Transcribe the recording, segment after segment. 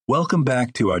Welcome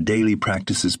back to our Daily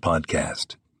Practices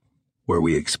podcast, where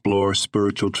we explore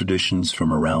spiritual traditions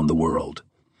from around the world.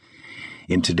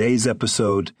 In today's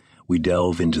episode, we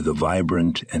delve into the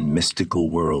vibrant and mystical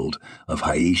world of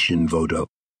Haitian Vodou.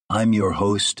 I'm your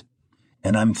host,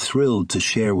 and I'm thrilled to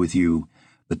share with you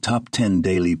the top 10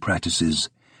 daily practices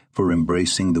for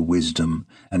embracing the wisdom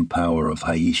and power of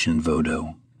Haitian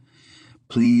Vodou.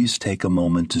 Please take a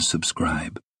moment to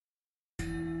subscribe.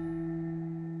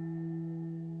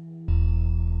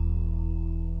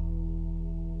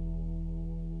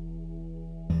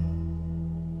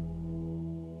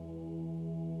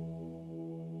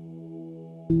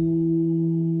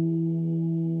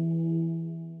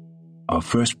 Our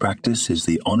first practice is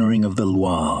the honoring of the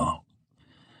Loa,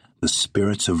 the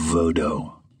spirits of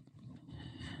Vodou.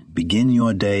 Begin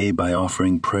your day by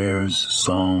offering prayers,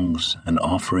 songs, and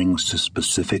offerings to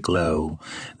specific Lo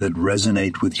that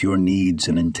resonate with your needs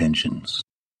and intentions.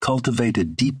 Cultivate a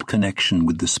deep connection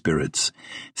with the spirits,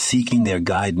 seeking their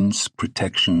guidance,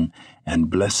 protection, and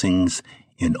blessings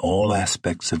in all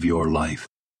aspects of your life.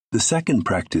 The second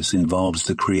practice involves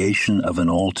the creation of an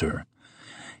altar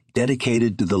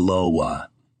dedicated to the Loa.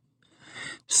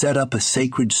 Set up a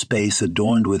sacred space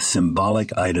adorned with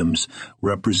symbolic items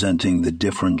representing the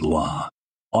different Loa.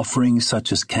 Offerings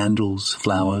such as candles,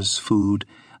 flowers, food,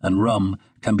 and rum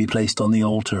can be placed on the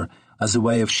altar as a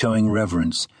way of showing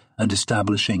reverence and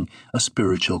establishing a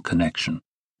spiritual connection.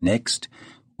 Next,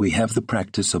 we have the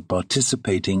practice of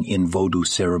participating in Vodou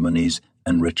ceremonies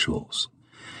and rituals.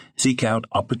 Seek out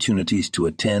opportunities to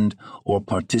attend or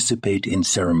participate in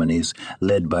ceremonies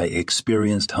led by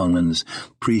experienced Hungans,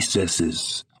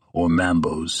 priestesses, or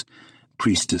Mambos,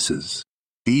 priestesses.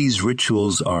 These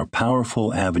rituals are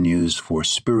powerful avenues for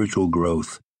spiritual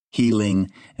growth,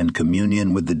 healing, and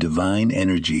communion with the divine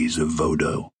energies of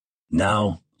Vodou.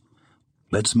 Now,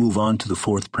 let's move on to the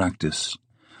fourth practice,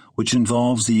 which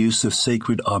involves the use of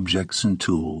sacred objects and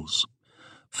tools.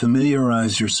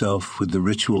 Familiarize yourself with the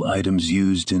ritual items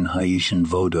used in Haitian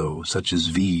Vodou, such as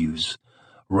views,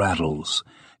 rattles,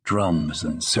 drums,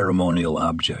 and ceremonial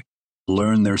objects.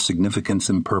 Learn their significance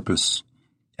and purpose,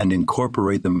 and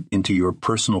incorporate them into your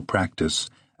personal practice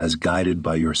as guided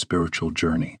by your spiritual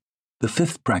journey. The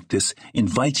fifth practice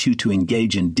invites you to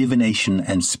engage in divination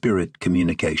and spirit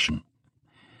communication.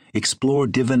 Explore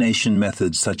divination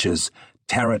methods such as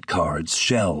tarot cards,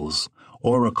 shells,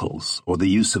 oracles, or the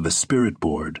use of a spirit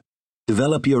board.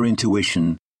 Develop your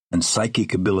intuition and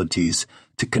psychic abilities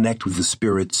to connect with the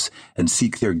spirits and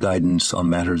seek their guidance on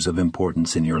matters of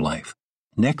importance in your life.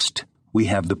 Next, we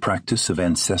have the practice of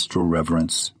ancestral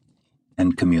reverence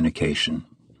and communication.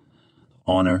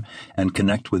 Honor and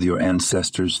connect with your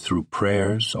ancestors through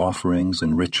prayers, offerings,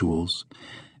 and rituals.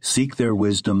 Seek their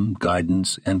wisdom,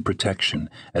 guidance, and protection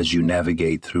as you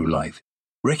navigate through life.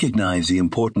 Recognize the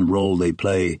important role they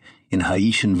play in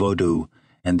Haitian Vodou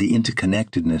and the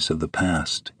interconnectedness of the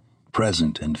past,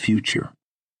 present, and future.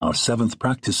 Our seventh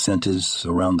practice centers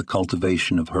around the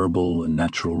cultivation of herbal and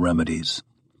natural remedies.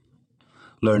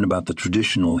 Learn about the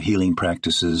traditional healing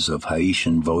practices of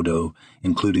Haitian Vodou,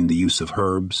 including the use of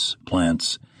herbs,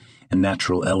 plants, and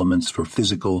natural elements for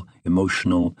physical,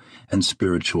 emotional, and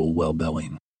spiritual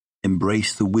well-being.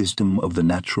 Embrace the wisdom of the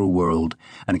natural world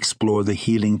and explore the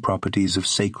healing properties of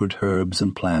sacred herbs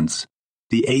and plants.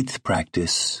 The eighth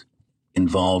practice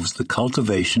involves the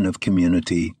cultivation of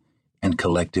community and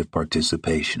collective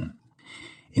participation.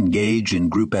 Engage in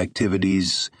group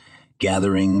activities,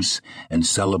 gatherings, and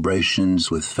celebrations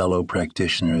with fellow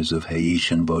practitioners of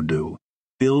Haitian Vodou.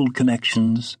 Build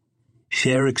connections,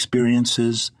 share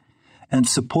experiences, and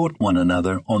support one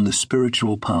another on the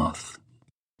spiritual path.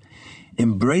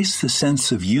 Embrace the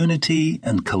sense of unity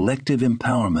and collective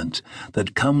empowerment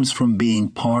that comes from being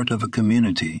part of a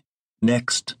community.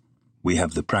 Next, we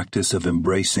have the practice of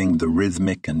embracing the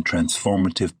rhythmic and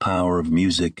transformative power of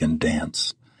music and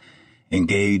dance.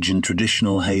 Engage in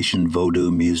traditional Haitian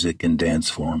Vodou music and dance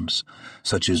forms,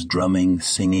 such as drumming,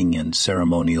 singing, and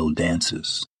ceremonial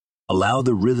dances. Allow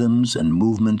the rhythms and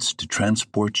movements to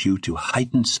transport you to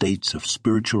heightened states of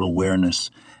spiritual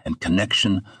awareness and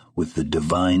connection with the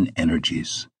divine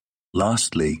energies.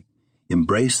 Lastly,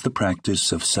 embrace the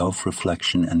practice of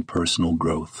self-reflection and personal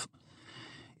growth.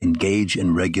 Engage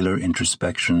in regular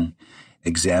introspection,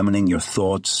 examining your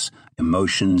thoughts,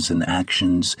 emotions, and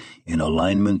actions in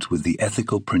alignment with the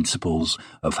ethical principles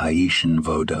of Haitian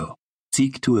Vodou.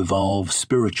 Seek to evolve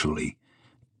spiritually,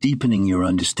 deepening your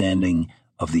understanding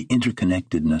of the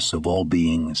interconnectedness of all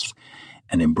beings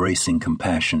and embracing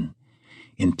compassion,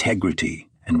 integrity,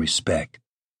 and respect.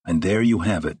 And there you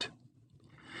have it,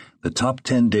 the top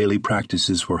 10 daily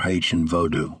practices for Haitian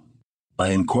Vodou. By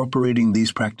incorporating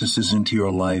these practices into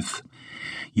your life,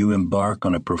 you embark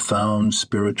on a profound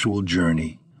spiritual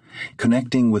journey,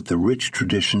 connecting with the rich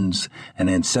traditions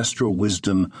and ancestral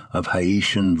wisdom of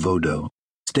Haitian Vodou.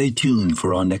 Stay tuned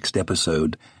for our next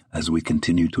episode as we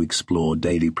continue to explore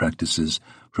daily practices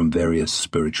from various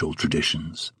spiritual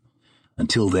traditions.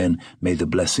 Until then, may the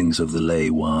blessings of the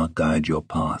Lewa guide your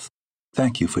path.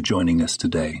 Thank you for joining us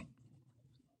today.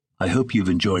 I hope you've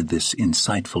enjoyed this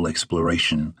insightful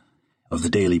exploration of the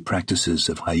daily practices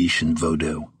of Haitian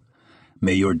Vodou.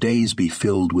 May your days be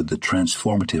filled with the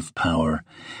transformative power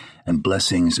and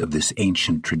blessings of this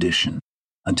ancient tradition.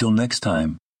 Until next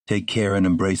time, take care and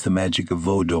embrace the magic of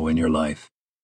Vodou in your life.